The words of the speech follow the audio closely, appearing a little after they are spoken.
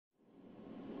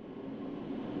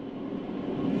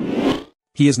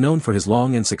He is known for his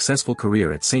long and successful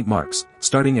career at St. Mark's,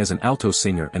 starting as an alto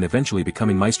singer and eventually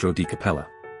becoming Maestro di cappella.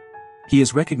 He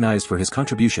is recognized for his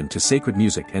contribution to sacred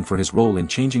music and for his role in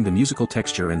changing the musical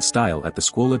texture and style at the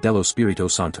Scuola dello Spirito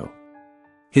Santo.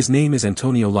 His name is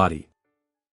Antonio Lotti.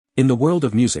 In the world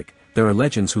of music, there are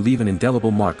legends who leave an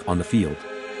indelible mark on the field.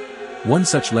 One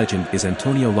such legend is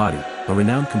Antonio Lotti, a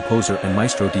renowned composer and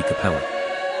Maestro di cappella.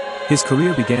 His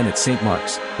career began at St.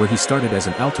 Mark's, where he started as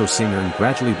an alto singer and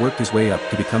gradually worked his way up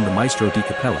to become the Maestro di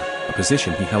cappella, a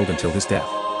position he held until his death.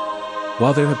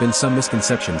 While there have been some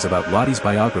misconceptions about Lotti's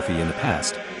biography in the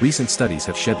past, recent studies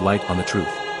have shed light on the truth.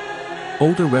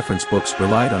 Older reference books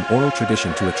relied on oral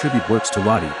tradition to attribute works to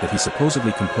Lotti that he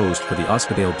supposedly composed for the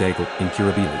Ospedale degl,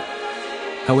 Incurabili.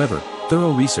 However,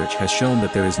 thorough research has shown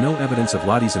that there is no evidence of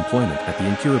Lotti's employment at the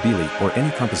Incurabili or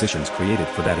any compositions created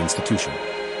for that institution.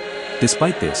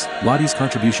 Despite this, Lotti's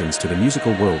contributions to the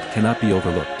musical world cannot be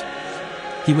overlooked.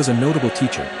 He was a notable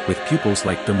teacher, with pupils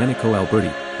like Domenico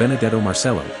Alberti, Benedetto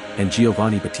Marcello, and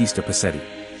Giovanni Battista Passetti.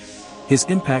 His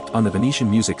impact on the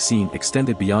Venetian music scene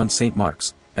extended beyond St.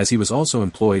 Mark's, as he was also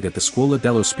employed at the Scuola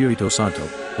dello Spirito Santo,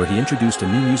 where he introduced a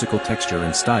new musical texture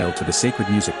and style to the sacred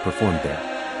music performed there.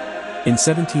 In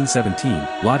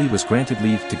 1717, Lotti was granted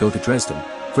leave to go to Dresden,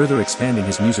 further expanding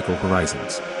his musical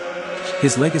horizons.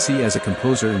 His legacy as a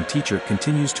composer and teacher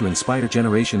continues to inspire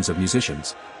generations of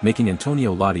musicians, making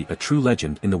Antonio Lotti a true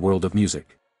legend in the world of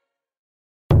music.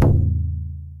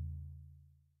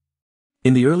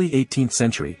 In the early 18th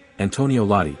century, Antonio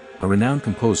Lotti, a renowned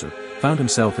composer, found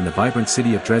himself in the vibrant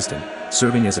city of Dresden,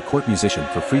 serving as a court musician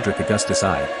for Friedrich Augustus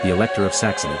I, the Elector of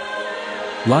Saxony.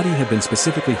 Lotti had been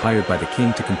specifically hired by the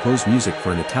king to compose music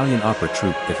for an Italian opera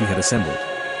troupe that he had assembled.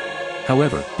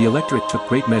 However, the electorate took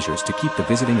great measures to keep the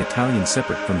visiting Italians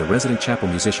separate from the resident chapel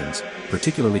musicians,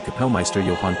 particularly Kapellmeister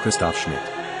Johann Christoph Schmidt.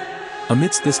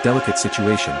 Amidst this delicate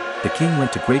situation, the king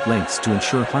went to great lengths to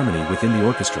ensure harmony within the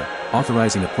orchestra,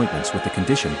 authorizing appointments with the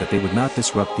condition that they would not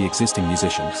disrupt the existing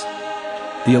musicians.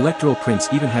 The electoral prince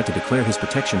even had to declare his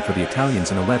protection for the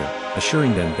Italians in a letter,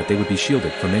 assuring them that they would be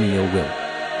shielded from any ill will.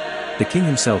 The king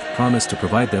himself promised to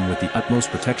provide them with the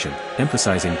utmost protection,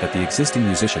 emphasizing that the existing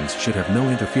musicians should have no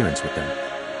interference with them.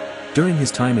 During his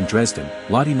time in Dresden,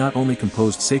 Lotti not only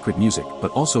composed sacred music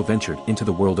but also ventured into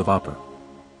the world of opera.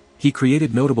 He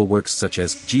created notable works such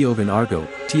as Giove in Argo,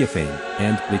 Teofane,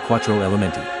 and Le Quattro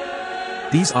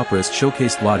Elementi. These operas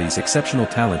showcased Lotti's exceptional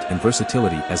talent and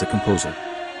versatility as a composer.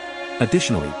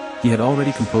 Additionally, he had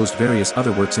already composed various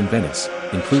other works in Venice,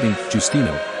 including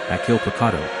Giustino, Achille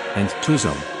Peccato, and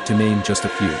Turzone, to name just a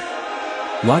few.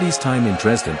 Lotti's time in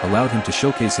Dresden allowed him to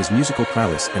showcase his musical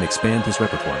prowess and expand his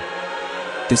repertoire.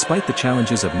 Despite the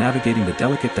challenges of navigating the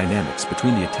delicate dynamics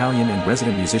between the Italian and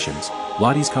resident musicians,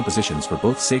 Lotti's compositions for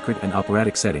both sacred and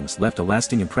operatic settings left a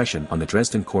lasting impression on the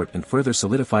Dresden court and further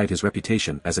solidified his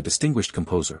reputation as a distinguished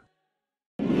composer.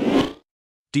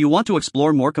 Do you want to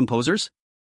explore more composers?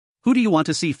 Who do you want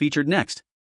to see featured next?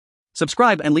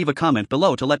 Subscribe and leave a comment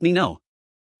below to let me know.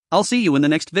 I'll see you in the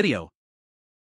next video.